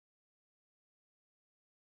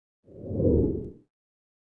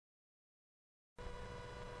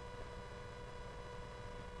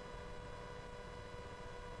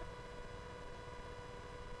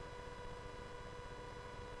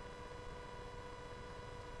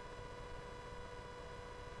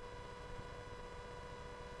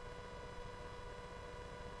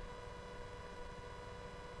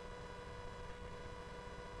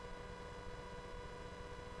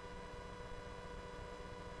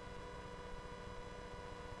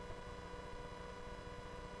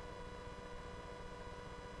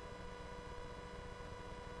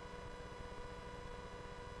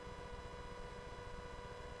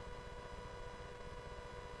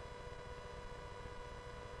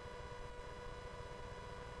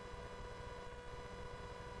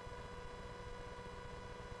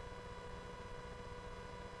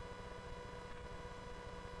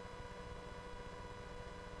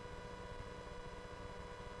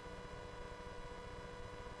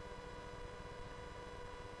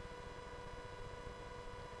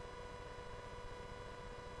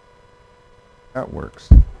That works.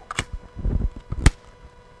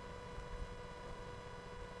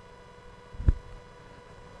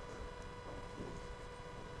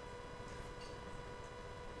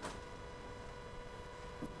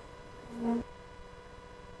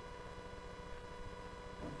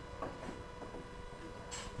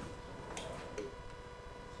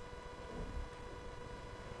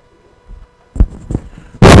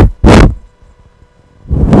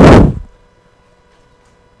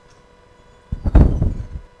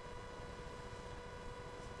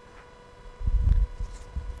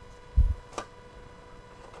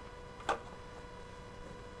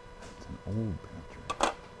 It's an old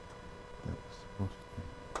battery. That was supposed to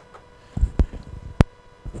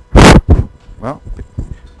be. Well,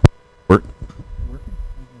 work. Working?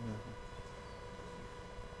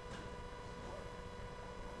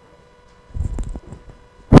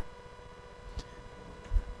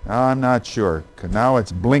 I'm not sure, 'cause now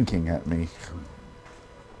it's blinking at me.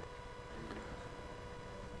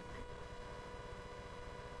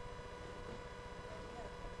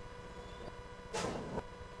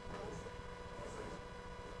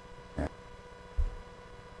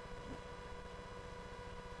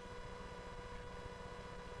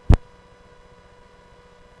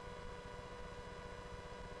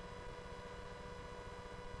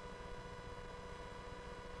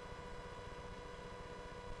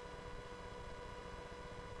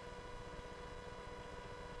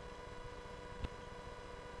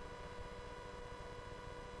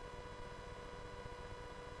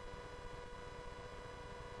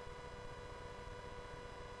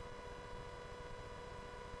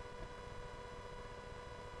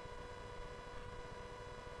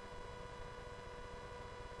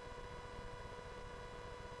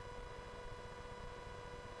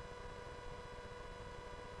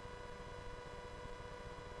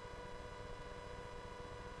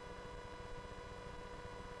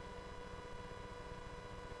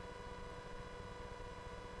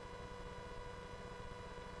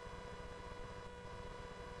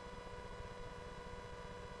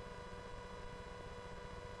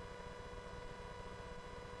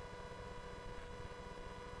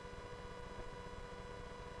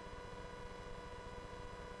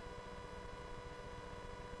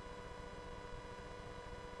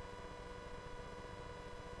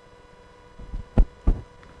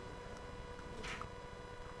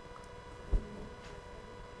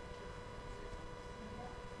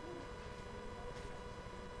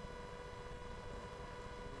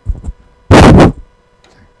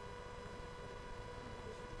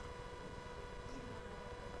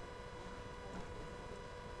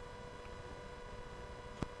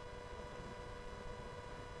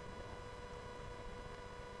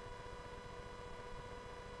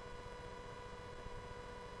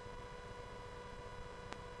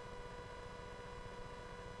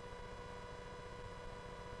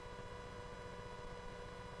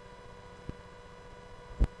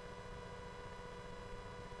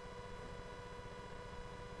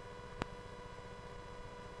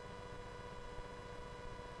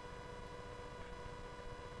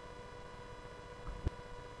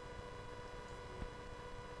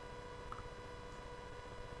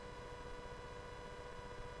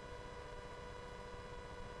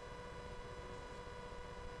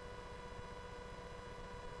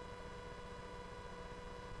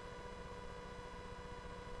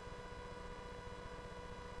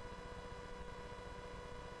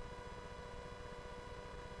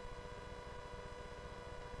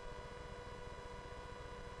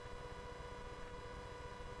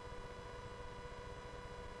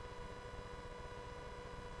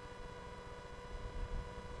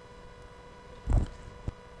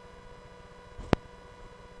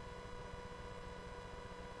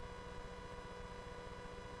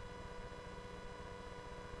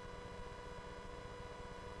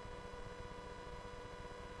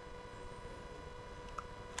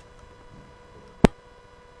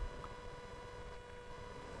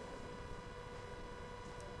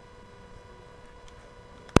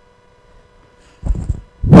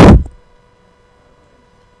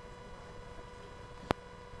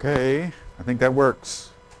 Okay, I think that works.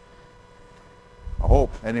 I hope,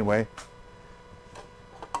 anyway.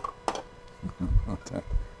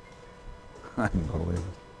 Unbelievable.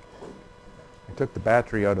 I took the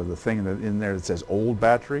battery out of the thing that in there that says old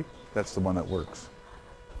battery. That's the one that works.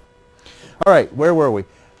 All right, where were we?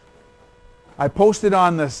 I posted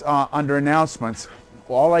on this under announcements.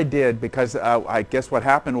 All I did, because I guess what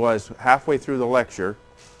happened was halfway through the lecture,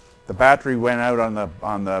 the battery went out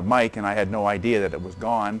on the mic, and I had no idea that it was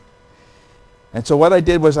gone. And so what I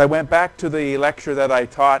did was I went back to the lecture that I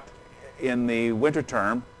taught in the winter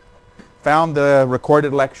term found the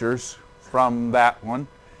recorded lectures from that one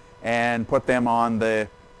and put them on the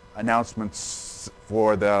announcements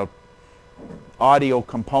for the audio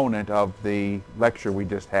component of the lecture we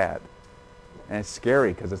just had. And it's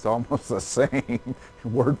scary because it's almost the same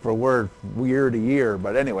word for word year to year.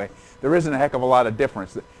 But anyway, there isn't a heck of a lot of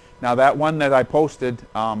difference. Now that one that I posted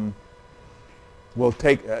will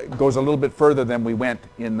take goes a little bit further than we went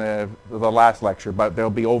in the last lecture, but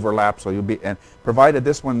there'll be overlap. So you'll be, and provided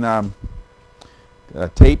this one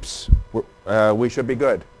tapes, we should be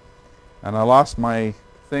good. And I lost my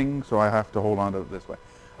thing, so I have to hold on to it this way.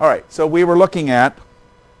 All right. So we were looking at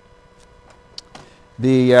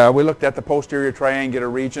we looked at the posterior triangular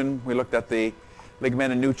region. We looked at the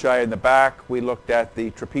ligament nuchae in the back. We looked at the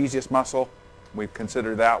trapezius muscle. We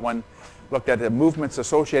considered that one. Looked at the movements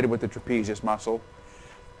associated with the trapezius muscle.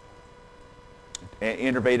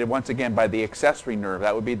 Innervated once again by the accessory nerve.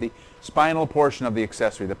 That would be the spinal portion of the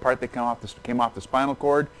accessory, the part that came off the spinal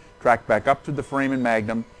cord, tracked back up through the foramen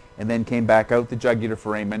magnum, and then came back out the jugular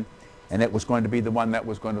foramen. And it was going to be the one that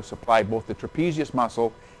was going to supply both the trapezius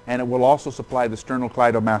muscle, and it will also supply the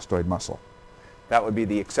sternocleidomastoid muscle. That would be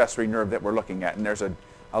the accessory nerve that we're looking at. And there's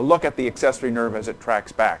a look at the accessory nerve as it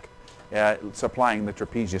tracks back, supplying the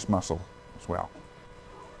trapezius muscle as well.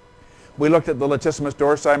 We looked at the latissimus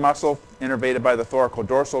dorsi muscle, innervated by the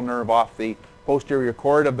thoracodorsal nerve off the posterior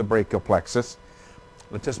cord of the brachial plexus.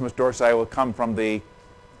 Latissimus dorsi will come from the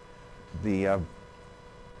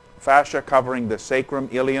fascia covering the sacrum,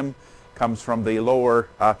 ilium, comes from the lower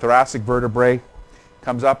thoracic vertebrae,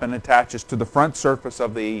 comes up and attaches to the front surface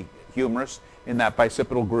of the humerus in that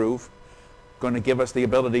bicipital groove. Going to give us the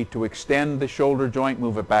ability to extend the shoulder joint,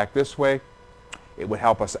 move it back this way. It would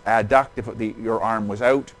help us adduct if your arm was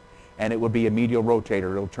out, and it would be a medial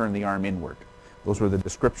rotator. It'll turn the arm inward. Those were the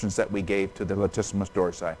descriptions that we gave to the latissimus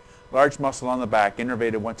dorsi. Large muscle on the back,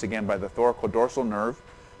 innervated once again by the thoracodorsal nerve.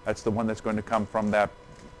 That's the one that's going to come from that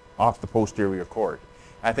off the posterior cord.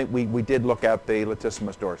 I think we did look at the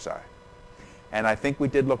latissimus dorsi. And I think we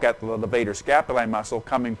did look at the levator scapulae muscle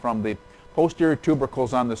coming from the posterior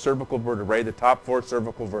tubercles on the cervical vertebrae, the top 4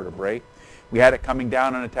 cervical vertebrae. We had it coming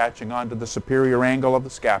down and attaching onto the superior angle of the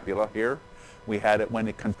scapula here. We had it when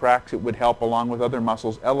it contracts, it would help along with other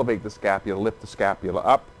muscles elevate the scapula, lift the scapula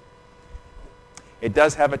up. It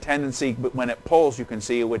does have a tendency, but when it pulls, you can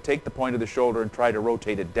see it would take the point of the shoulder and try to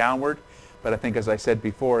rotate it downward. But I think, as I said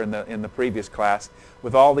before in the previous class,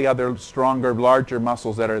 with all the other stronger, larger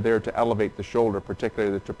muscles that are there to elevate the shoulder,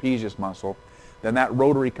 particularly the trapezius muscle, then that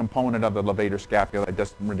rotary component of the levator scapula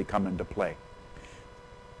doesn't really come into play.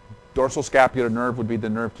 Dorsal scapular nerve would be the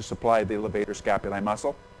nerve to supply the levator scapulae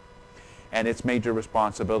muscle, and its major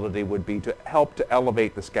responsibility would be to help to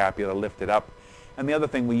elevate the scapula, lift it up. And the other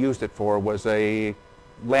thing we used it for was a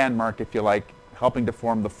landmark, if you like, helping to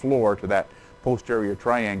form the floor to that posterior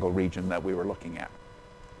triangle region that we were looking at.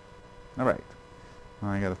 All right.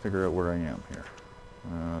 I got to figure out where I am here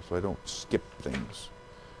so I don't skip things.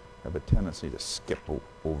 I have a tendency to skip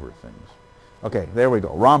over things. Okay, there we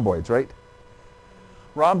go. Rhomboids, right?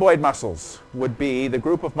 Rhomboid muscles would be the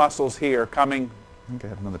group of muscles here coming. I think I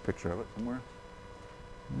have another picture of it somewhere.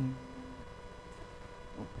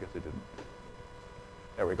 Oh, I guess I didn't.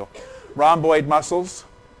 There we go. Rhomboid muscles.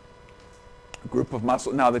 Group of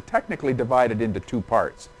muscles. Now, they're technically divided into 2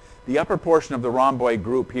 parts. The upper portion of the rhomboid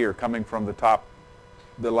group here, coming from the top,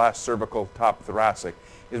 the last cervical, top thoracic,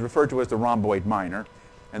 is referred to as the rhomboid minor.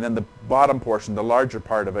 And then the bottom portion, the larger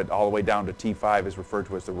part of it, all the way down to T5, is referred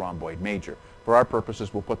to as the rhomboid major. For our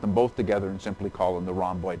purposes, we'll put them both together and simply call them the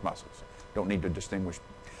rhomboid muscles. Don't need to distinguish.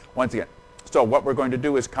 Once again, so what we're going to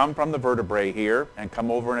do is come from the vertebrae here and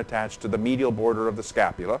come over and attach to the medial border of the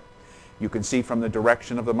scapula. You can see from the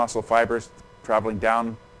direction of the muscle fibers traveling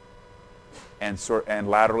down and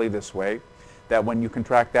laterally this way, that when you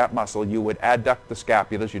contract that muscle, you would adduct the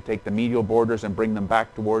scapulas. You take the medial borders and bring them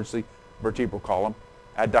back towards the vertebral column,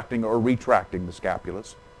 adducting or retracting the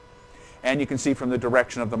scapulas. And you can see from the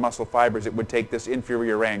direction of the muscle fibers, it would take this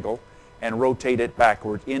inferior angle and rotate it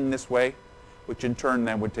backward in this way, which in turn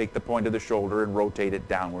then would take the point of the shoulder and rotate it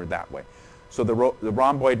downward that way. So the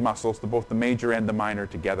rhomboid muscles, both the major and the minor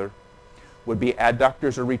together, would be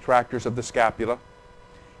adductors or retractors of the scapula,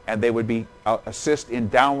 and they would be assist in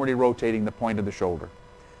downwardly rotating the point of the shoulder.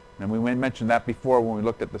 And we mentioned that before when we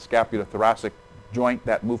looked at the scapulothoracic joint,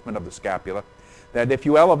 that movement of the scapula, that if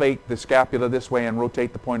you elevate the scapula this way and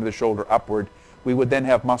rotate the point of the shoulder upward, we would then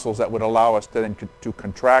have muscles that would allow us to then to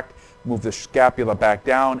contract, move the scapula back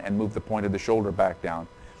down, and move the point of the shoulder back down.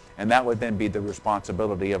 And that would then be the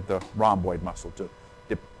responsibility of the rhomboid muscle to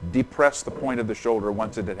depress the point of the shoulder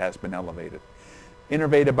once it has been elevated.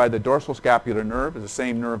 Innervated by the dorsal scapular nerve is the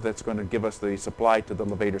same nerve that's going to give us the supply to the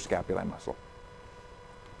levator scapulae muscle.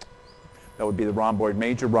 That would be the rhomboid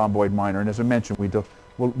major, rhomboid minor, and as I mentioned,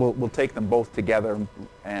 we'll take them both together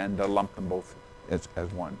and lump them both as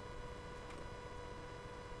one.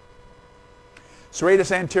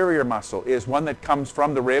 Serratus anterior muscle is one that comes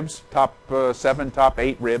from the ribs, top 7, top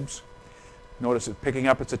 8 ribs. Notice it's picking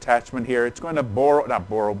up its attachment here. It's going to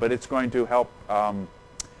but it's going to help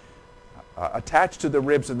attach to the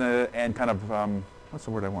ribs and kind of, what's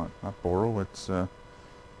the word I want? Not borrow, it's, no,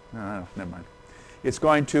 never mind. It's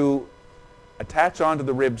going to attach onto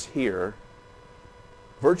the ribs here,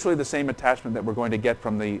 virtually the same attachment that we're going to get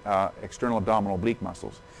from the external abdominal oblique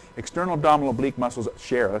muscles. External abdominal oblique muscles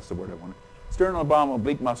share, that's the word I wanted. External abdominal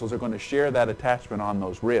oblique muscles are going to share that attachment on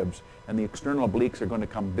those ribs, and the external obliques are going to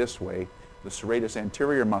come this way. The serratus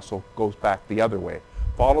anterior muscle goes back the other way.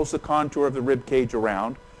 Follows the contour of the rib cage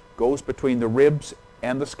around, goes between the ribs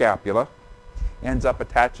and the scapula, ends up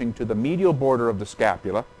attaching to the medial border of the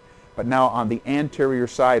scapula, but now on the anterior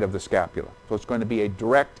side of the scapula. So it's going to be a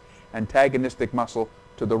direct antagonistic muscle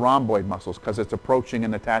to the rhomboid muscles because it's approaching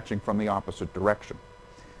and attaching from the opposite direction.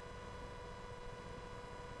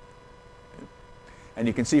 And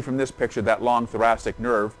you can see from this picture that long thoracic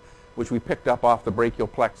nerve, which we picked up off the brachial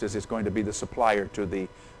plexus, is going to be the supplier to the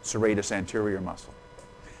serratus anterior muscle.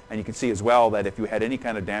 And you can see as well that if you had any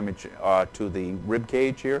kind of damage to the rib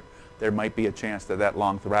cage here, there might be a chance that that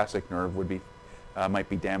long thoracic nerve would be, might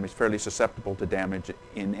be damaged, fairly susceptible to damage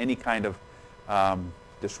in any kind of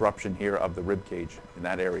disruption here of the rib cage in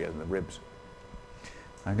that area, in the ribs.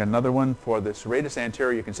 I got another one for the serratus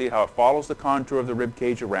anterior. You can see how it follows the contour of the rib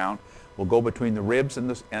cage around, will go between the ribs and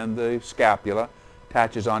the scapula,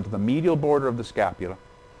 attaches onto the medial border of the scapula,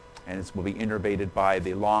 and it will be innervated by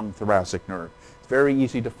the long thoracic nerve. It's very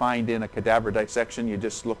easy to find in a cadaver dissection. You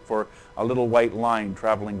just look for a little white line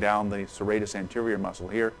traveling down the serratus anterior muscle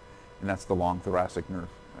here, and that's the long thoracic nerve.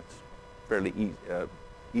 That's fairly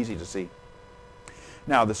easy to see.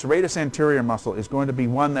 Now, the serratus anterior muscle is going to be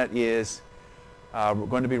one that is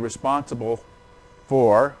going to be responsible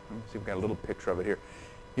for, let me see if we've got a little picture of it here.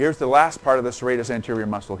 Here's the last part of the serratus anterior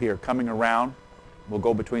muscle here, coming around, will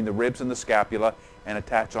go between the ribs and the scapula and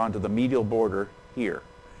attach onto the medial border here.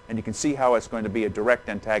 And you can see how it's going to be a direct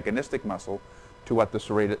antagonistic muscle to what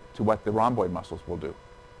the rhomboid muscles will do.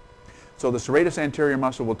 So the serratus anterior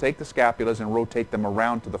muscle will take the scapulas and rotate them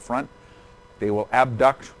around to the front. They will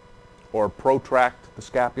abduct or protract the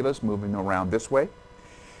scapulas, moving around this way.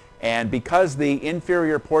 And because the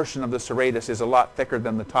inferior portion of the serratus is a lot thicker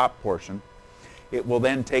than the top portion, it will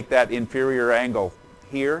then take that inferior angle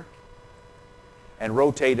here and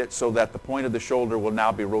rotate it so that the point of the shoulder will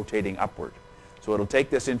now be rotating upward. So it'll take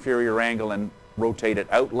this inferior angle and rotate it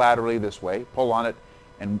out laterally this way, pull on it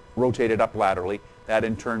and rotate it up laterally. That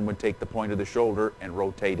in turn would take the point of the shoulder and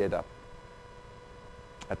rotate it up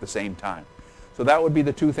at the same time. So that would be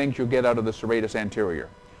the two things you'll get out of the serratus anterior.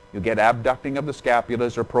 You get abducting of the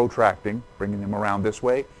scapulas or protracting, bringing them around this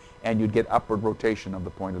way, and you'd get upward rotation of the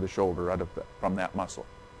point of the shoulder from that muscle.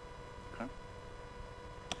 Okay?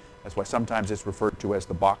 That's why sometimes it's referred to as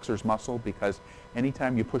the boxer's muscle, because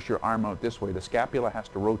anytime you push your arm out this way, the scapula has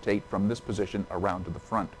to rotate from this position around to the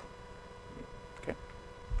front. Okay?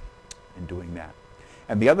 In doing that.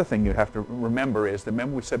 And the other thing you have to remember is,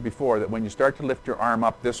 remember we said before that when you start to lift your arm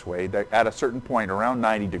up this way, that at a certain point, around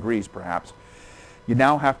 90 degrees perhaps, you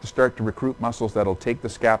now have to start to recruit muscles that will take the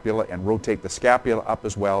scapula and rotate the scapula up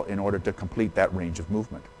as well in order to complete that range of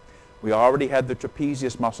movement. We already had the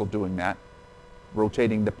trapezius muscle doing that,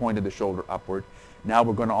 rotating the point of the shoulder upward. Now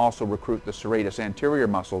we're going to also recruit the serratus anterior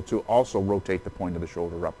muscle to also rotate the point of the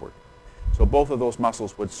shoulder upward. So both of those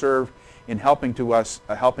muscles would serve in helping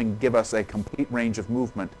give us a complete range of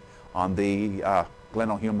movement on the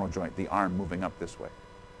glenohumeral joint, the arm moving up this way.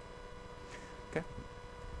 Okay?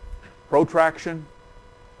 Protraction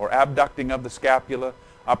or abducting of the scapula,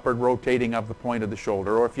 upward rotating of the point of the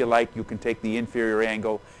shoulder, or if you like, you can take the inferior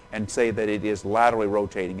angle and say that it is laterally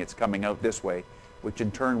rotating. It's coming out this way, which in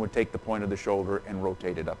turn would take the point of the shoulder and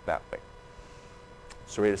rotate it up that way.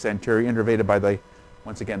 Serratus anterior innervated by the,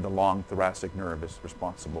 once again, the long thoracic nerve is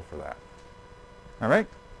responsible for that. All right?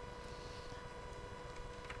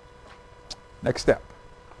 Next step.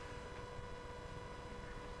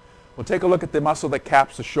 We'll take a look at the muscle that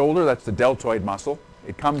caps the shoulder. That's the deltoid muscle.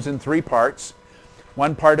 It comes in three parts.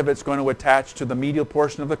 One part of it's going to attach to the medial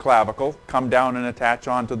portion of the clavicle, come down and attach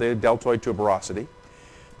onto the deltoid tuberosity.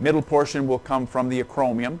 Middle portion will come from the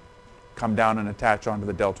acromion, come down and attach onto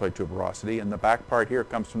the deltoid tuberosity. And the back part here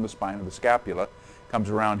comes from the spine of the scapula, comes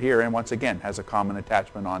around here, and once again has a common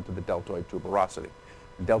attachment onto the deltoid tuberosity.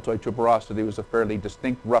 Deltoid tuberosity was a fairly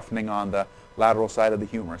distinct roughening on the lateral side of the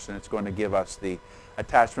humerus, and it's going to give us the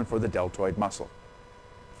attachment for the deltoid muscle.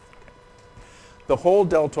 The whole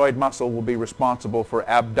deltoid muscle will be responsible for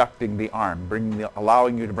abducting the arm,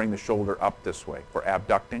 allowing you to bring the shoulder up this way for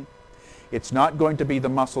abducting. It's not going to be the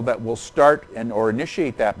muscle that will start or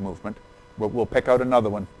initiate that movement. We'll pick out another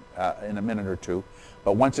one in a minute or two.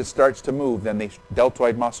 But once it starts to move, then the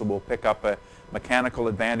deltoid muscle will pick up a mechanical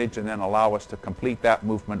advantage and then allow us to complete that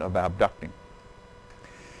movement of abducting.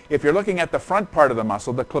 If you're looking at the front part of the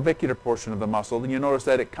muscle, the clavicular portion of the muscle, then you notice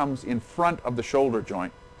that it comes in front of the shoulder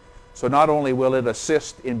joint. So not only will it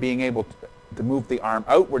assist in being able to move the arm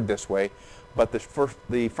outward this way, but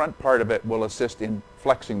the front part of it will assist in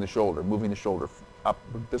flexing the shoulder, moving the shoulder up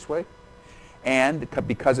this way. And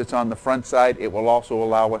because it's on the front side, it will also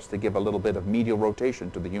allow us to give a little bit of medial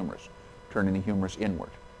rotation to the humerus, turning the humerus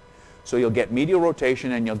inward. So you'll get medial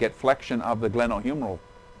rotation and you'll get flexion of the glenohumeral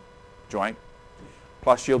joint,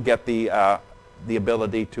 plus you'll get the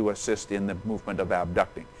ability to assist in the movement of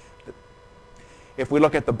abducting. If we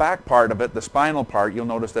look at the back part of it, the spinal part, you'll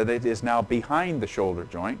notice that it is now behind the shoulder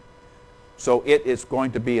joint. So it is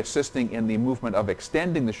going to be assisting in the movement of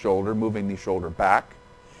extending the shoulder, moving the shoulder back.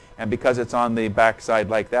 And because it's on the back side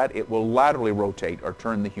like that, it will laterally rotate or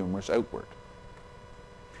turn the humerus outward.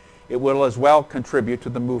 It will as well contribute to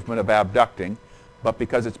the movement of abducting, but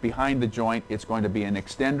because it's behind the joint, it's going to be an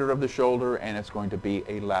extender of the shoulder and it's going to be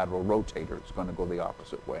a lateral rotator. It's going to go the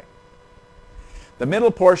opposite way. The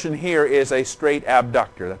middle portion here is a straight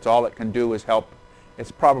abductor. That's all it can do is help.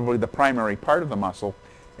 It's probably the primary part of the muscle.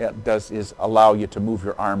 It does is allow you to move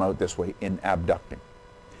your arm out this way in abducting.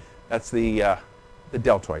 That's the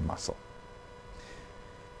deltoid muscle.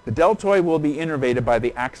 The deltoid will be innervated by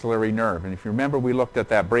the axillary nerve. And if you remember, we looked at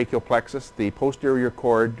that brachial plexus, the posterior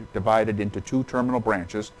cord divided into two terminal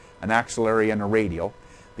branches, an axillary and a radial.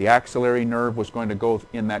 The axillary nerve was going to go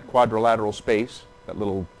in that quadrilateral space, that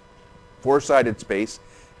little four-sided space,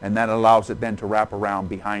 and that allows it then to wrap around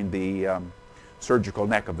behind the surgical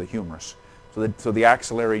neck of the humerus. So the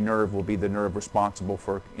axillary nerve will be the nerve responsible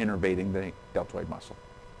for innervating the deltoid muscle.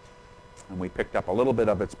 And we picked up a little bit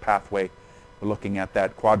of its pathway looking at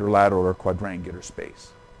that quadrilateral or quadrangular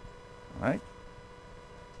space. All right?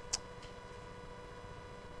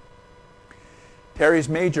 Teres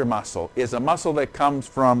major muscle is a muscle that comes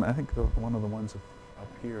from, I think one of the ones up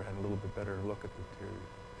here had a little bit better look at the teres.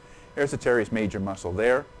 There's the teres major muscle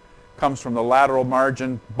there. Comes from the lateral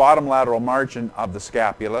margin, bottom lateral margin of the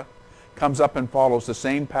scapula. Comes up and follows the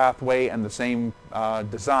same pathway and the same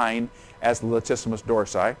design as the latissimus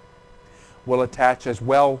dorsi. Will attach as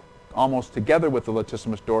well, almost together with the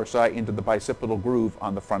latissimus dorsi, into the bicipital groove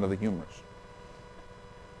on the front of the humerus.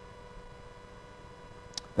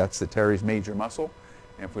 That's the teres major muscle.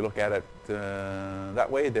 And if we look at it that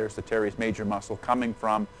way, there's the teres major muscle coming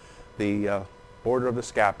from the border of the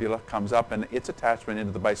scapula, comes up, and its attachment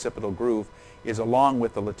into the bicipital groove is along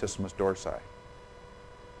with the latissimus dorsi.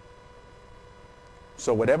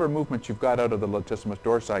 So whatever movement you've got out of the latissimus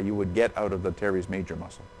dorsi, you would get out of the teres major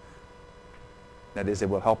muscle. That is, it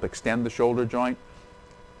will help extend the shoulder joint.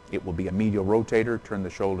 It will be a medial rotator, turn the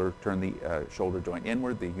shoulder joint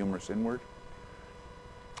inward, the humerus inward.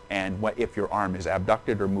 And if your arm is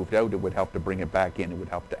abducted or moved out, it would help to bring it back in. It would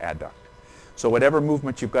help to adduct. So whatever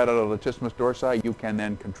movement you've got out of the latissimus dorsi, you can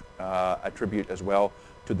then attribute as well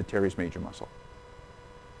to the teres major muscle.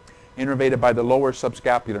 Innervated by the lower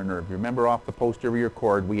subscapular nerve. You remember off the posterior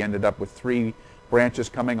cord, we ended up with 3 branches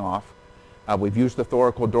coming off. We've used the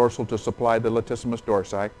thoracodorsal to supply the latissimus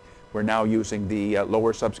dorsi. We're now using the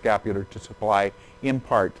lower subscapular to supply, in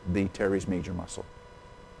part, the teres major muscle.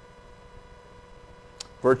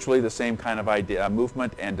 Virtually the same kind of idea,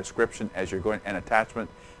 movement and description as you're going, and attachment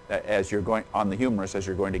as you're going on the humerus as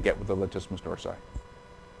you're going to get with the latissimus dorsi.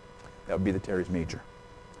 That would be the teres major.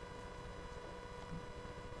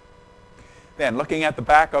 Then, looking at the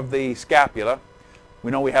back of the scapula,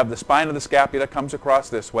 we know we have the spine of the scapula comes across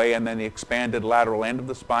this way, and then the expanded lateral end of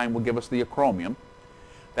the spine will give us the acromion.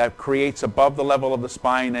 That creates above the level of the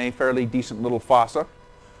spine a fairly decent little fossa,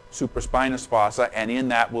 supraspinous fossa, and in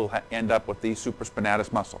that we'll end up with the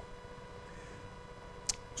supraspinatus muscle.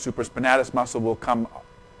 Supraspinatus muscle will come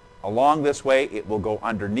along this way. It will go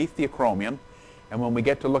underneath the acromion, and when we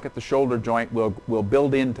get to look at the shoulder joint, we'll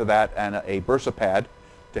build into that a bursa pad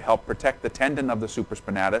to help protect the tendon of the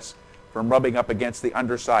supraspinatus from rubbing up against the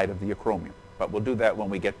underside of the acromion. But we'll do that when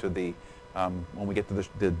we get to the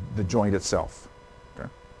joint itself. Okay.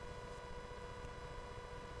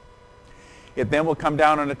 It then will come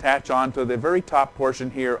down and attach onto the very top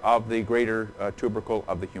portion here of the greater tubercle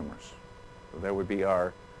of the humerus. So there would be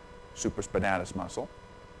our supraspinatus muscle.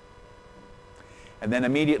 And then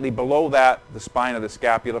immediately below that, the spine of the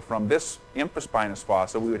scapula, from this infraspinous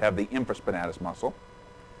fossa, we would have the infraspinatus muscle.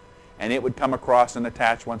 And it would come across and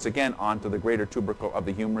attach once again onto the greater tubercle of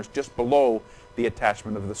the humerus, just below the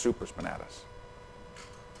attachment of the supraspinatus.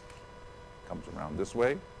 Comes around this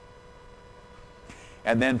way.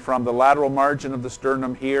 And then from the lateral margin of the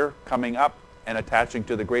sternum here, coming up and attaching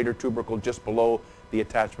to the greater tubercle just below the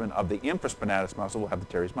attachment of the infraspinatus muscle, we'll have the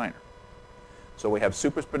teres minor. So we have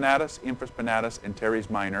supraspinatus, infraspinatus, and teres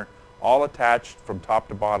minor, all attached from top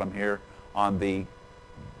to bottom here on the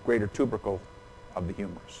greater tubercle of the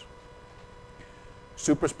humerus.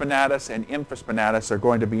 Supraspinatus and infraspinatus are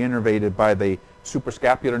going to be innervated by the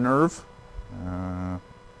suprascapular nerve.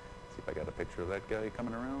 See if I got a picture of that guy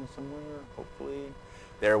coming around somewhere, hopefully.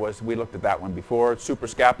 We looked at that one before.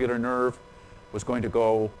 Suprascapular nerve was going to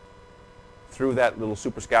go through that little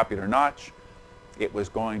suprascapular notch. It was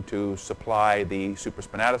going to supply the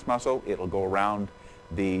supraspinatus muscle. It'll go around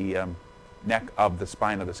the neck of the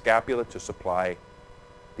spine of the scapula to supply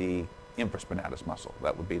the infraspinatus muscle.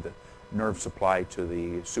 That would be the nerve supply to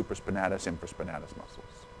the supraspinatus, infraspinatus muscles.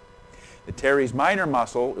 The teres minor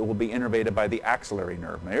muscle, it will be innervated by the axillary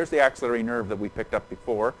nerve. Now here's the axillary nerve that we picked up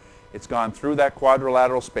before. It's gone through that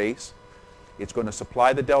quadrilateral space. It's going to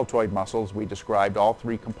supply the deltoid muscles. We described all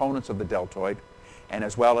three components of the deltoid. And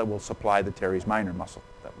as well, it will supply the teres minor muscle.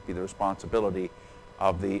 That would be the responsibility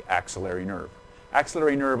of the axillary nerve.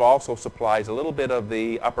 Axillary nerve also supplies a little bit of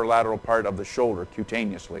the upper lateral part of the shoulder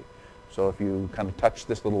cutaneously. So if you kind of touch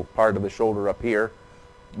this little part of the shoulder up here,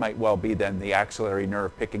 it might well be then the axillary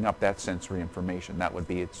nerve picking up that sensory information. That would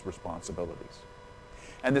be its responsibilities.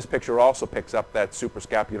 And this picture also picks up that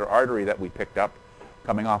suprascapular artery that we picked up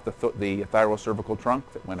coming off the thyrocervical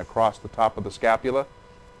trunk that went across the top of the scapula,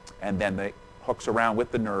 and then the hooks around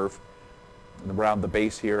with the nerve around the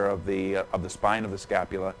base here of the spine of the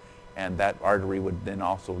scapula, and that artery would then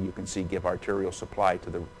also, you can see, give arterial supply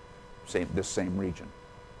to this same region.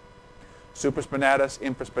 Supraspinatus,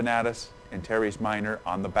 infraspinatus, and teres minor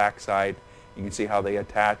on the back side. You can see how they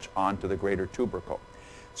attach onto the greater tubercle.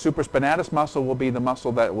 Supraspinatus muscle will be the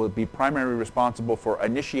muscle that will be primarily responsible for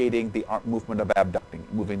initiating the movement of abducting,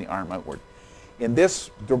 moving the arm outward. In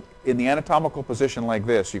the anatomical position like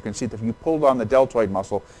this, you can see that if you pulled on the deltoid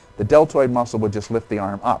muscle would just lift the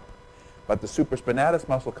arm up. But the supraspinatus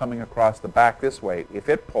muscle coming across the back this way, if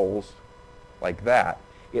it pulls like that,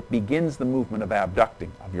 it begins the movement of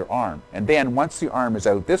abducting of your arm. And then once the arm is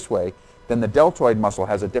out this way, then the deltoid muscle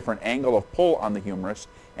has a different angle of pull on the humerus,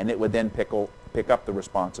 and it would then pick up the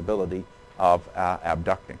responsibility of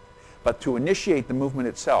abducting. But to initiate the movement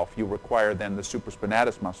itself, you require then the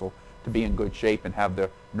supraspinatus muscle to be in good shape and have the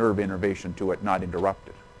nerve innervation to it not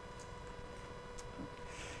interrupted.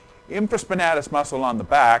 Infraspinatus muscle on the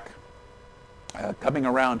back, coming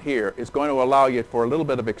around here, is going to allow you for a little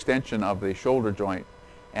bit of extension of the shoulder joint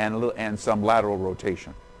and some lateral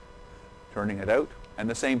rotation. Turning it out, and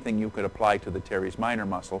the same thing you could apply to the teres minor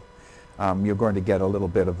muscle. You're going to get a little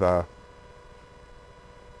bit of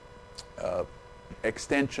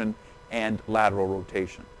extension and lateral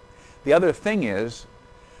rotation. The other thing is,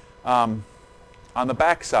 on the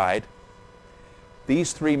back side,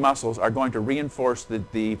 these three muscles are going to reinforce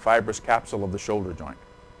the fibrous capsule of the shoulder joint,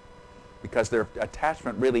 because their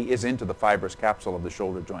attachment really is into the fibrous capsule of the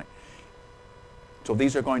shoulder joint. So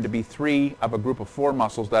these are going to be three of a group of four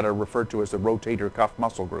muscles that are referred to as the rotator cuff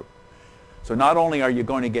muscle group. So not only are you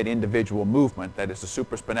going to get individual movement, that is the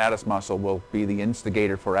supraspinatus muscle will be the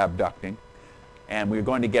instigator for abducting, and we're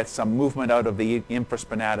going to get some movement out of the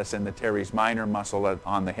infraspinatus and the teres minor muscle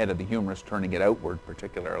on the head of the humerus, turning it outward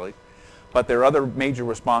particularly. But their other major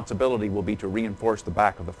responsibility will be to reinforce the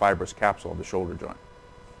back of the fibrous capsule of the shoulder joint.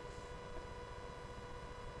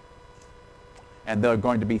 And there are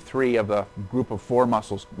going to be three of the group of four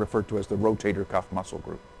muscles referred to as the rotator cuff muscle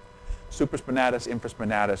group. Supraspinatus,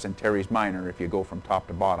 infraspinatus, and teres minor, if you go from top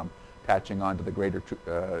to bottom, attaching onto the greater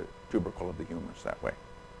tubercle of the humerus that way.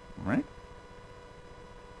 All right?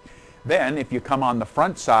 Then, if you come on the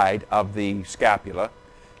front side of the scapula,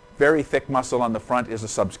 very thick muscle on the front is the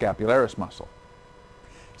subscapularis muscle.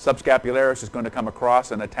 Subscapularis is going to come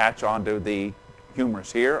across and attach onto the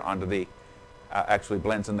humerus here, onto the actually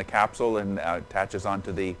blends in the capsule and attaches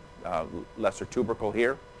onto the lesser tubercle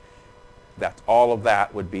here. All of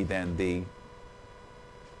that would be then the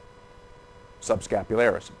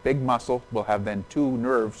subscapularis. Big muscle will have then two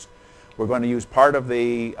nerves. We're going to use part of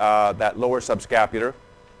that lower subscapular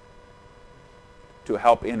to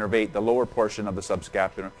help innervate the lower portion of the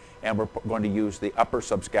subscapular, and we're going to use the upper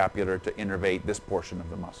subscapular to innervate this portion of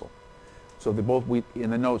the muscle. So in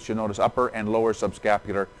the notes you'll notice upper and lower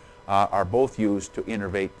subscapular are both used to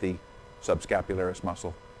innervate the subscapularis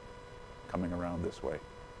muscle coming around this way.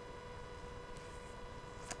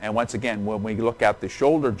 And once again, when we look at the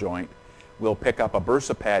shoulder joint, we'll pick up a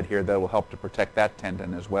bursa pad here that will help to protect that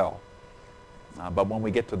tendon as well. But when we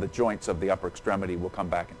get to the joints of the upper extremity, we'll come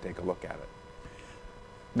back and take a look at it.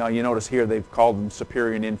 Now you notice here they've called them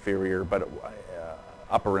superior and inferior, but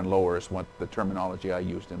upper and lower is what the terminology I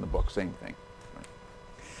used in the book, same thing.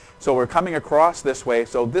 So we're coming across this way,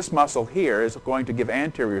 so this muscle here is going to give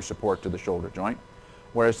anterior support to the shoulder joint,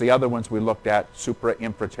 whereas the other ones we looked at, supra,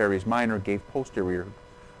 infra, teres minor, gave posterior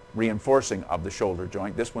reinforcing of the shoulder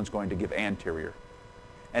joint. This one's going to give anterior.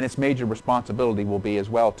 And its major responsibility will be as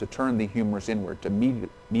well to turn the humerus inward, to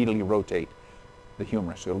medially rotate the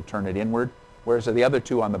humerus. It'll turn it inward, whereas the other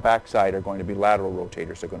two on the back side are going to be lateral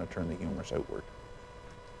rotators. They're going to turn the humerus outward.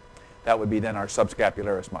 That would be then our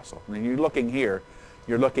subscapularis muscle. And you're looking here,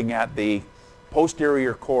 you're looking at the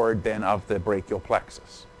posterior cord then of the brachial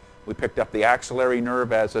plexus. We picked up the axillary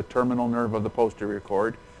nerve as a terminal nerve of the posterior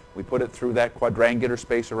cord. We put it through that quadrangular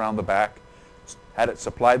space around the back, had it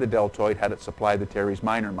supply the deltoid, had it supply the teres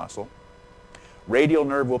minor muscle. Radial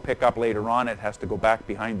nerve we'll pick up later on. It has to go back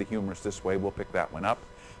behind the humerus this way. We'll pick that one up.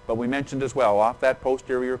 But we mentioned as well, off that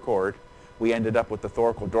posterior cord, we ended up with the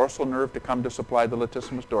thoracodorsal nerve to come to supply the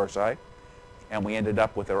latissimus dorsi, and we ended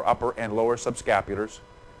up with our upper and lower subscapulars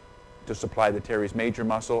to supply the teres major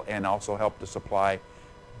muscle and also help to supply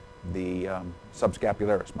the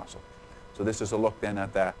subscapularis muscle. So this is a look then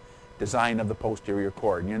at the design of the posterior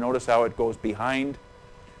cord. And you notice how it goes behind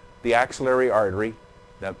the axillary artery,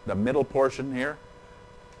 the middle portion here.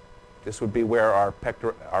 This would be where our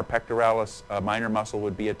pectoralis minor muscle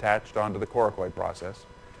would be attached onto the coracoid process.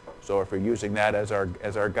 So if we're using that as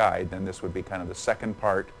our guide, then this would be kind of the second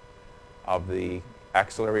part of the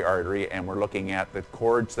axillary artery, and we're looking at the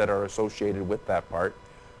cords that are associated with that part.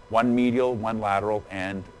 One medial, one lateral,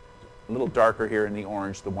 and a little darker here in the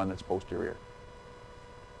orange, the one that's posterior.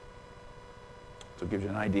 So it gives you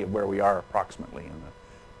an idea of where we are approximately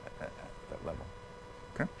at that level.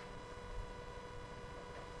 Okay.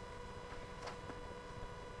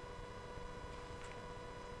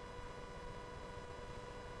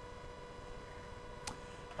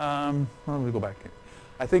 Let me go back here.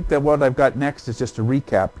 I think that what I've got next is just a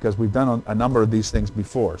recap, because we've done a number of these things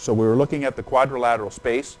before. So we were looking at the quadrilateral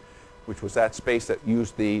space, which was that space that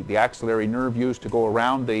used the axillary nerve used to go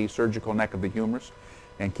around the surgical neck of the humerus.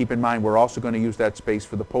 And keep in mind, we're also going to use that space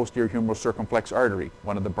for the posterior humeral circumflex artery.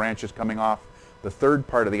 One of the branches coming off the third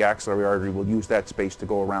part of the axillary artery will use that space to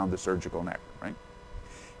go around the surgical neck, right?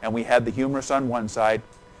 And we had the humerus on one side,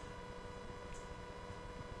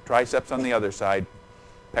 triceps on the other side,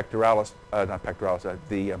 pectoralis, not pectoralis,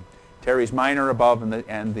 the teres minor above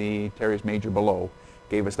and the teres major below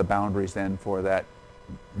gave us the boundaries then for that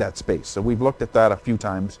space. So we've looked at that a few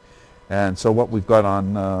times, and so what we've got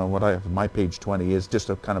on what I have on my page 20 is just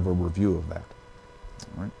a kind of a review of that.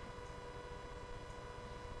 All right.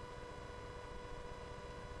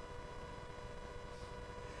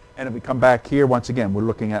 And if we come back here, once again, we're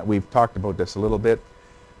looking at, we've talked about this a little bit.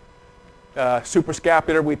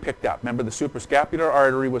 Suprascapular we picked up. Remember, the suprascapular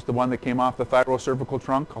artery was the one that came off the thyrocervical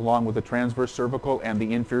trunk along with the transverse cervical and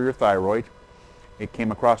the inferior thyroid. It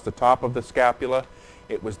came across the top of the scapula.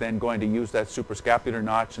 It was then going to use that suprascapular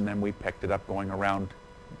notch, and then we picked it up going around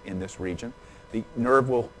in this region. The nerve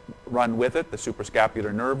will run with it. The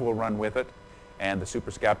suprascapular nerve will run with it, and the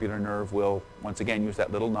suprascapular nerve will once again use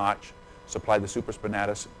that little notch, supply the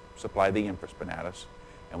supraspinatus, supply the infraspinatus.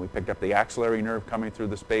 And we picked up the axillary nerve coming through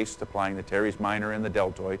the space, supplying the teres minor and the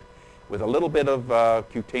deltoid, with a little bit of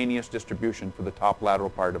cutaneous distribution for the top lateral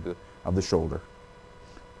part of the shoulder.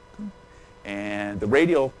 And the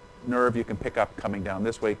radial nerve you can pick up coming down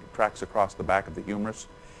this way, tracks across the back of the humerus.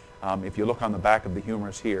 If you look on the back of the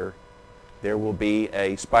humerus here, there will be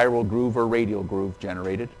a spiral groove or radial groove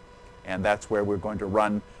generated, and that's where we're going to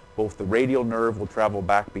run. Both the radial nerve will travel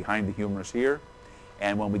back behind the humerus here,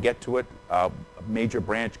 and when we get to it, a major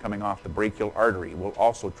branch coming off the brachial artery will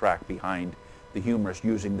also track behind the humerus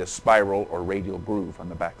using this spiral or radial groove on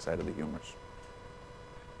the back side of the humerus.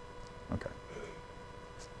 Okay.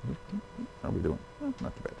 How are we doing?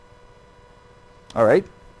 Not too bad. All right.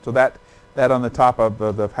 So that on the top of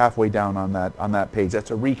the halfway down on that page, that's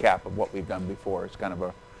a recap of what we've done before. It's kind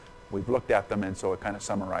of we've looked at them, and so it kind of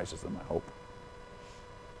summarizes them, I hope.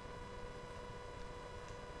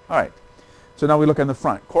 All right. So now we look in the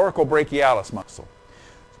front. Coracobrachialis muscle.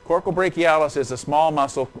 Coracobrachialis is a small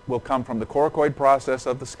muscle, will come from the coracoid process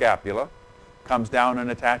of the scapula, comes down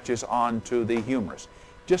and attaches onto the humerus.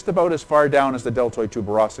 Just about as far down as the deltoid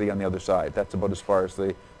tuberosity on the other side. That's about as far as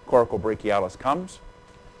the coracobrachialis comes.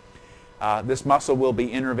 This muscle will be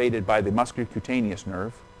innervated by the musculocutaneous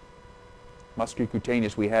nerve.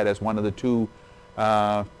 Musculocutaneous we had as one of the two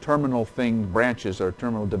terminal branches or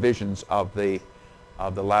terminal divisions of the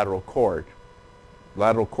lateral cord.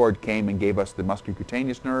 Lateral cord came and gave us the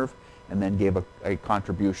musculocutaneous nerve and then gave a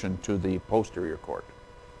contribution to the posterior cord.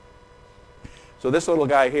 So this little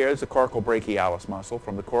guy here is the coracobrachialis muscle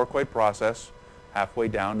from the coracoid process, halfway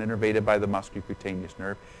down, innervated by the musculocutaneous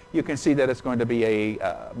nerve. You can see that it's going to be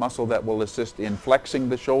a muscle that will assist in flexing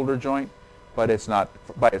the shoulder joint, but it's not,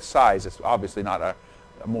 by its size, it's obviously not a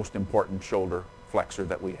most important shoulder flexor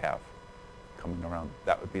that we have coming around.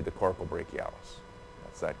 That would be the coracobrachialis.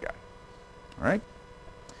 That's that guy. All right?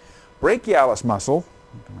 Brachialis muscle,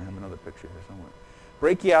 I have another picture here somewhere.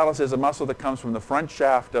 Brachialis is a muscle that comes from the front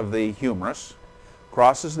shaft of the humerus,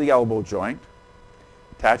 crosses the elbow joint,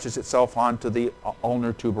 attaches itself onto the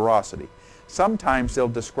ulnar tuberosity. Sometimes they'll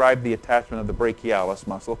describe the attachment of the brachialis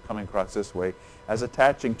muscle, coming across this way, as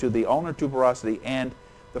attaching to the ulnar tuberosity and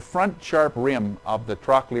the front sharp rim of the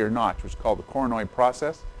trochlear notch, which is called the coronoid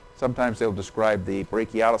process. Sometimes they'll describe the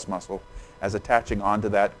brachialis muscle as attaching onto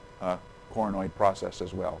that coronoid process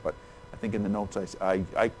as well. But I think in the notes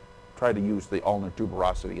I try to use the ulnar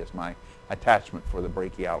tuberosity as my attachment for the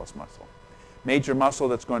brachialis muscle. Major muscle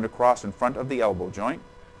that's going to cross in front of the elbow joint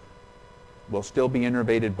will still be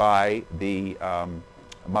innervated by the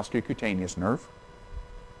musculocutaneous nerve.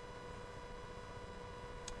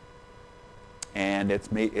 And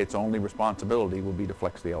its only responsibility will be to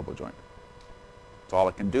flex the elbow joint. That's all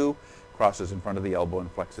it can do. Crosses in front of the elbow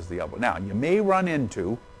and flexes the elbow. Now, you may run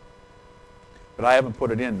into, but I haven't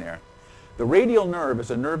put it in there, the radial nerve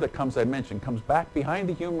is a nerve that comes, I mentioned, comes back behind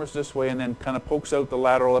the humerus this way and then kind of pokes out the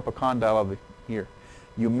lateral epicondyle of here.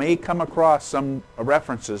 You may come across some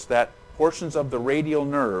references that portions of the radial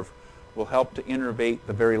nerve will help to innervate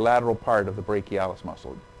the very lateral part of the brachialis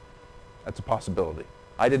muscle. That's a possibility.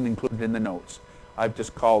 I didn't include it in the notes. I've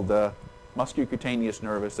just called the musculocutaneous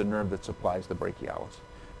nerve as the nerve that supplies the brachialis.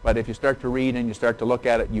 But if you start to read and you start to look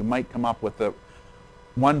at it, you might come up with the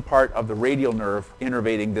one part of the radial nerve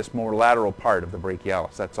innervating this more lateral part of the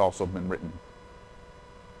brachialis. That's also been written.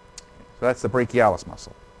 So that's the brachialis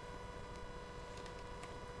muscle.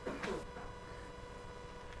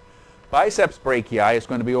 Biceps brachii is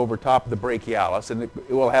going to be over top of the brachialis, and it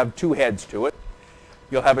will have two heads to it.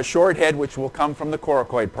 You'll have a short head, which will come from the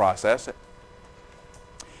coracoid process,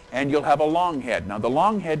 and you'll have a long head. Now, the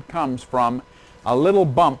long head comes from a little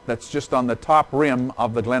bump that's just on the top rim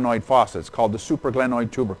of the glenoid fossa. It's called the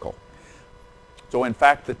supraglenoid tubercle. So, in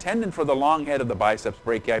fact, the tendon for the long head of the biceps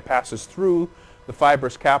brachii passes through the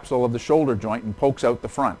fibrous capsule of the shoulder joint and pokes out the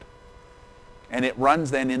front. And it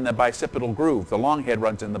runs then in the bicipital groove. The long head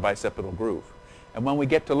runs in the bicipital groove. And when we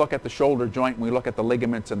get to look at the shoulder joint and we look at the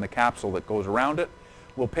ligaments and the capsule that goes around it,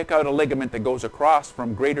 we'll pick out a ligament that goes across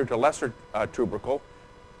from greater to lesser tubercle,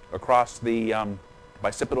 across the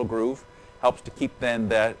bicipital groove, helps to keep then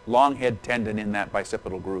the long head tendon in that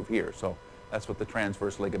bicipital groove here. So that's what the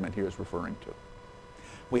transverse ligament here is referring to.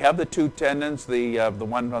 We have the two tendons, the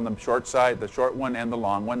one on the short side, the short one and the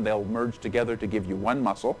long one. They'll merge together to give you one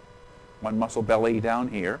muscle belly down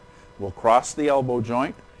here. We'll cross the elbow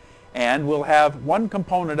joint, and we'll have one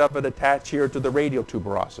component of it attached here to the radial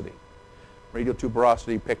tuberosity. Radial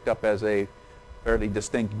tuberosity picked up as a fairly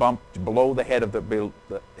distinct bump below the head of the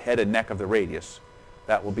head and neck of the radius.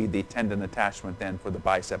 That will be the tendon attachment then for the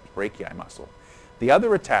biceps brachii muscle. The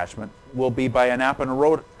other attachment will be by an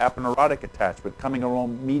aponeurotic attachment coming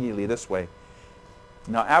along immediately this way.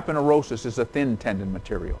 Now, aponeurosis is a thin tendon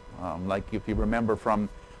material. Like if you remember from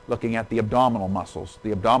looking at the abdominal muscles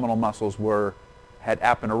had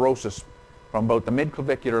aponeurosis from about the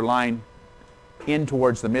midclavicular line in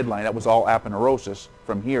towards the midline. That was all aponeurosis.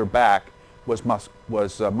 From here back was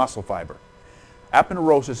muscle fiber.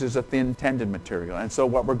 Aponeurosis is a thin tendon material, and so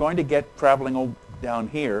what we're going to get traveling down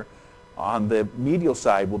here on the medial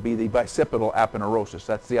side will be the bicipital aponeurosis.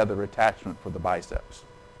 That's the other attachment for the biceps.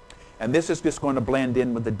 And this is just going to blend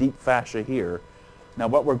in with the deep fascia here. Now,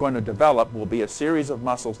 what we're going to develop will be a series of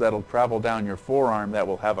muscles that will travel down your forearm that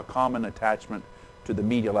will have a common attachment to the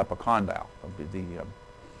medial epicondyle, the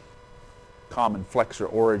common flexor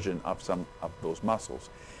origin of some of those muscles.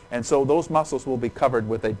 And so those muscles will be covered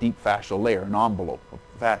with a deep fascial layer, an envelope of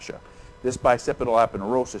fascia. This bicipital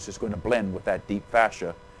aponeurosis is going to blend with that deep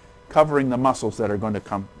fascia, covering the muscles that are going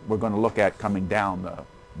to we're going to look at coming down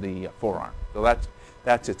the forearm. So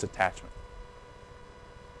that's its attachment.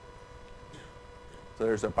 So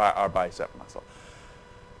there's our bicep muscle.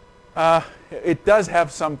 It does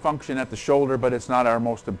have some function at the shoulder, but it's not our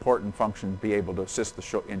most important function to be able to assist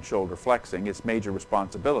in shoulder flexing. Its major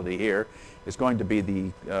responsibility here is going to be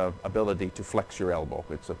the ability to flex your elbow.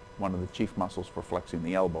 It's one of the chief muscles for flexing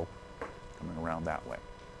the elbow, coming around that way.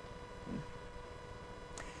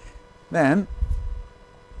 Then,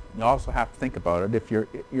 you also have to think about it. If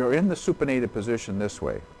you're in the supinated position this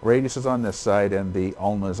way, radius is on this side and the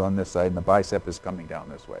ulna is on this side and the bicep is coming down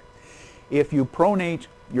this way. If you pronate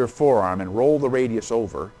your forearm and roll the radius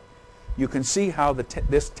over, you can see how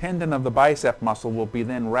this tendon of the bicep muscle will be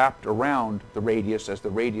then wrapped around the radius as the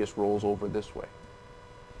radius rolls over this way.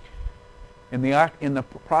 In the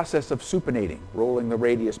process of supinating, rolling the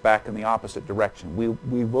radius back in the opposite direction,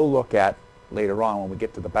 we will look at later on when we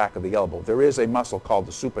get to the back of the elbow. There is a muscle called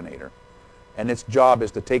the supinator, and its job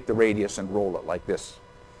is to take the radius and roll it like this.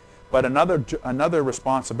 But another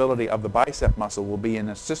responsibility of the bicep muscle will be in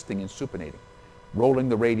assisting in supinating, rolling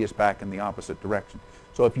the radius back in the opposite direction.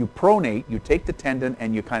 So if you pronate, you take the tendon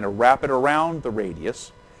and you kind of wrap it around the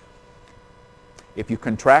radius. If you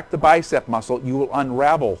contract the bicep muscle, you will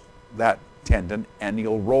unravel that tendon and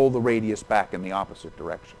you'll roll the radius back in the opposite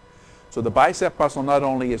direction. So the bicep muscle not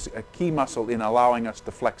only is a key muscle in allowing us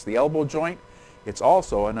to flex the elbow joint, it's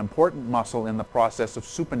also an important muscle in the process of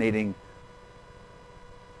supinating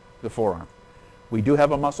the forearm. We do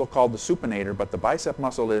have a muscle called the supinator, but the bicep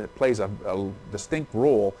muscle plays a distinct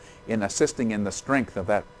role in assisting in the strength of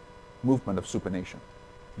that movement of supination,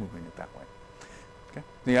 moving it that way. Okay?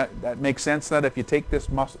 Yeah, that makes sense that if you take this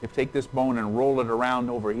bone and roll it around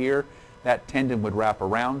over here, that tendon would wrap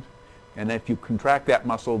around, and if you contract that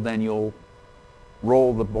muscle, then you'll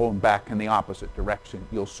roll the bone back in the opposite direction.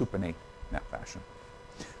 You'll supinate in that fashion.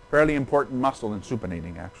 Fairly important muscle in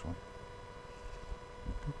supinating, actually.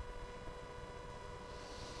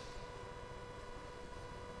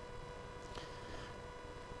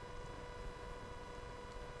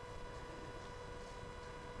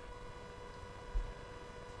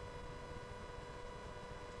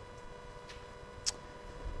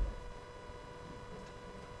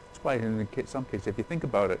 Why in some cases, if you think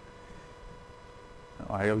about it,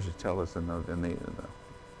 I always tell this in the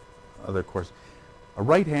other course, a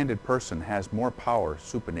right-handed person has more power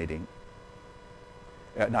supinating.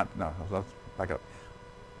 Let's back up.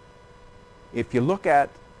 If you look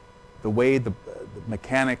at the way the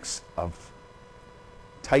mechanics of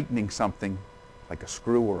tightening something like a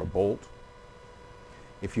screw or a bolt,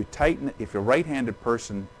 if a right-handed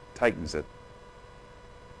person tightens it,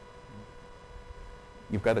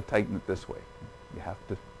 you've got to tighten it this way. You have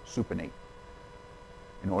to supinate.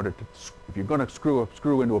 In order to, if you're going to screw a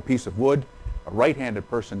screw into a piece of wood, a right-handed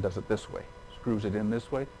person does it this way, screws it in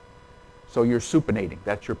this way. So you're supinating.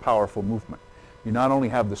 That's your powerful movement. You not only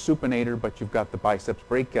have the supinator, but you've got the biceps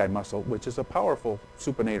brachii muscle, which is a powerful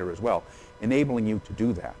supinator as well, enabling you to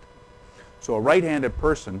do that. So a right-handed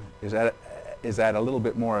person is at a little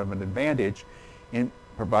bit more of an advantage,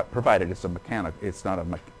 provided it's a mechanic. It's not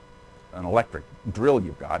an electric drill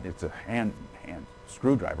you've got, it's a hand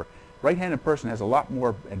screwdriver. Right-handed person has a lot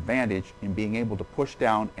more advantage in being able to push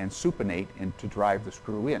down and supinate and to drive the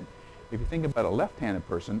screw in. If you think about a left-handed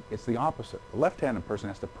person, it's the opposite. The left-handed person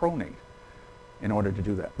has to pronate in order to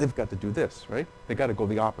do that. They've got to do this, right? They've got to go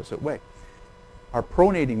the opposite way. Our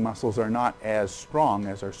pronating muscles are not as strong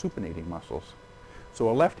as our supinating muscles. So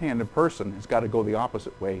a left-handed person has got to go the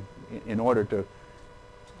opposite way in order to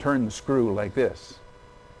turn the screw like this.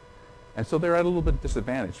 And so they're at a little bit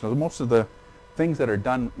disadvantage. So most of the things that are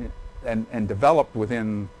done and developed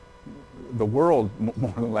within the world,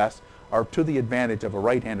 more or less, are to the advantage of a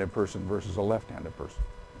right-handed person versus a left-handed person.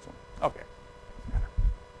 So, okay.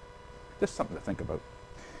 Just something to think about.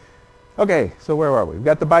 Okay, so where are we? We've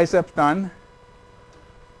got the biceps done.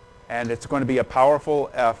 And it's going to be a powerful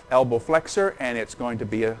elbow flexor, and it's going to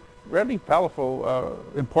be a really powerful,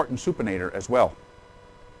 important supinator as well.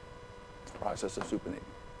 Process of supinating.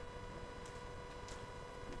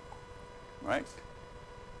 Right?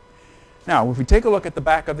 Now, if we take a look at the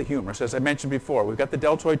back of the humerus, as I mentioned before, we've got the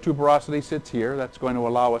deltoid tuberosity sits here. That's going to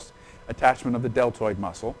allow us attachment of the deltoid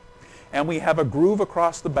muscle. And we have a groove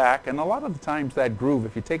across the back, and a lot of the times that groove,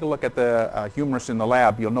 if you take a look at the humerus in the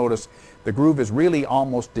lab, you'll notice the groove is really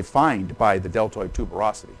almost defined by the deltoid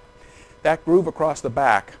tuberosity. That groove across the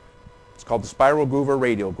back, it's called the spiral groove or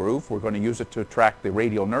radial groove. We're going to use it to track the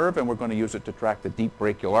radial nerve, and we're going to use it to track the deep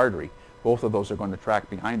brachial artery. Both of those are going to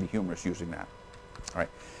track behind the humerus using that. All right.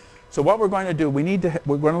 So what we're going to do, we're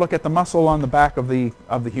going to look at the muscle on the back of the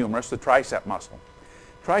humerus, the tricep muscle.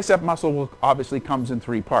 Tricep muscle obviously comes in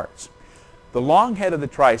three parts. The long head of the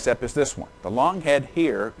tricep is this one. The long head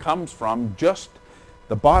here comes from just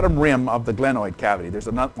the bottom rim of the glenoid cavity.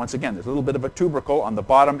 Once again, there's a little bit of a tubercle on the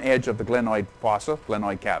bottom edge of the glenoid fossa,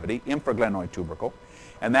 glenoid cavity, infraglenoid tubercle.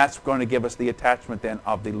 And that's going to give us the attachment then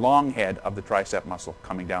of the long head of the tricep muscle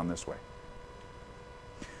coming down this way.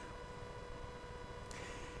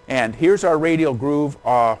 And here's our radial groove,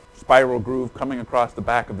 spiral groove coming across the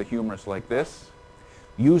back of the humerus like this.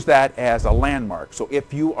 Use that as a landmark. So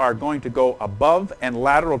if you are going to go above and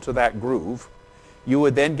lateral to that groove, you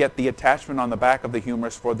would then get the attachment on the back of the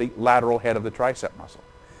humerus for the lateral head of the tricep muscle.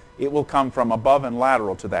 It will come from above and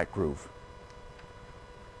lateral to that groove.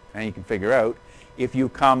 And you can figure out, if you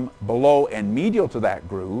come below and medial to that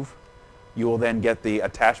groove, you will then get the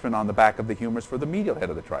attachment on the back of the humerus for the medial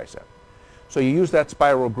head of the tricep. So you use that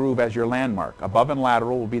spiral groove as your landmark. Above and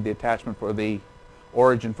lateral will be the attachment for the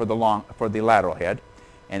origin for the lateral head.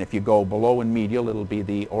 And if you go below and medial, it'll be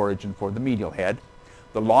the origin for the medial head.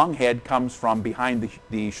 The long head comes from behind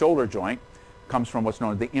the shoulder joint, comes from what's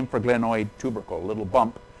known as the infraglenoid tubercle, a little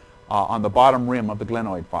bump on the bottom rim of the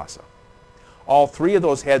glenoid fossa. All three of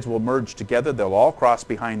those heads will merge together. They'll all cross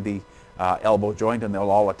behind the elbow joint, and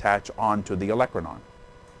they'll all attach onto the olecranon.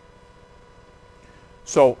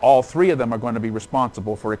 So all three of them are going to be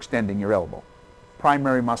responsible for extending your elbow.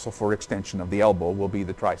 Primary muscle for extension of the elbow will be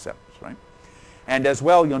the triceps, right? And as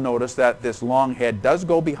well, you'll notice that this long head does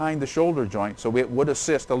go behind the shoulder joint, so it would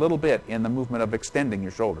assist a little bit in the movement of extending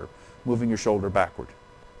your shoulder, moving your shoulder backward.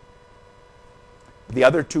 The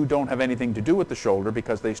other two don't have anything to do with the shoulder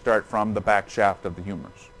because they start from the back shaft of the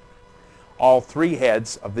humerus. All three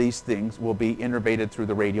heads of these things will be innervated through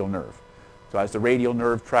the radial nerve. So as the radial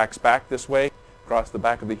nerve tracks back this way, across the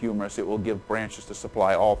back of the humerus, it will give branches to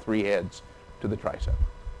supply all three heads to the tricep.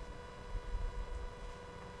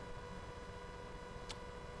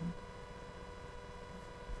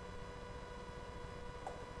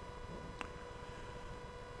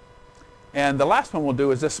 And the last one we'll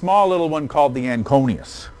do is this small little one called the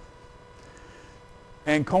anconeus.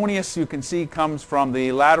 Anconeus, you can see, comes from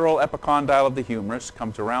the lateral epicondyle of the humerus,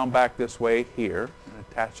 comes around back this way here, and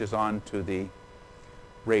attaches on to the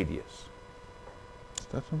radius. Is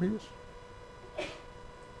that some radius?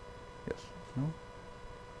 Yes. No?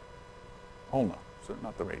 Ulna. So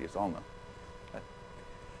not the radius, ulna.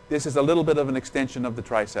 This is a little bit of an extension of the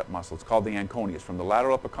tricep muscle. It's called the anconeus. From the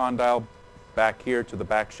lateral epicondyle back here to the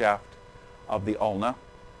back shaft of the ulna.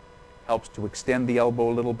 Helps to extend the elbow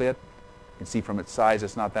a little bit. You can see from its size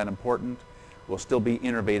it's not that important. Will still be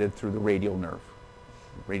innervated through the radial nerve.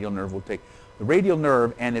 The radial nerve will take... The radial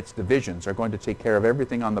nerve and its divisions are going to take care of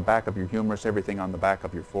everything on the back of your humerus, everything on the back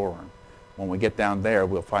of your forearm. When we get down there,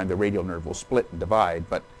 we'll find the radial nerve will split and divide,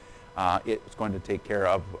 but it's going to take care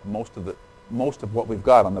of most of what we've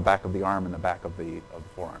got on the back of the arm and the back of the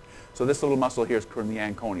forearm. So this little muscle here is from the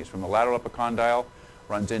anconeus. From the lateral epicondyle,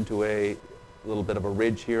 runs into a little bit of a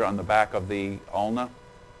ridge here on the back of the ulna,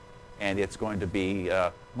 and it's going to be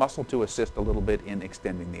muscle to assist a little bit in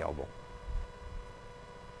extending the elbow.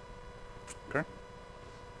 Okay?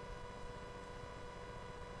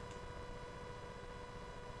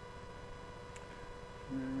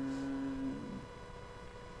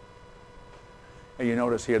 And you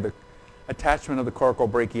notice here the attachment of the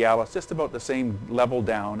coracobrachialis just about the same level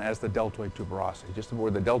down as the deltoid tuberosity, just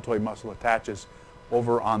where the deltoid muscle attaches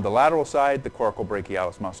over on the lateral side, the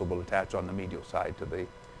coracobrachialis muscle will attach on the medial side to the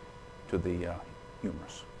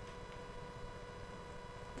humerus.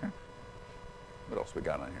 Okay. What else we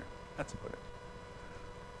got on here? That's about it.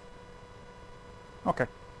 Okay.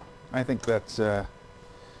 I think that's. I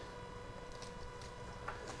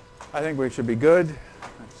think we should be good.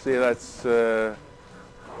 Let's see. That's.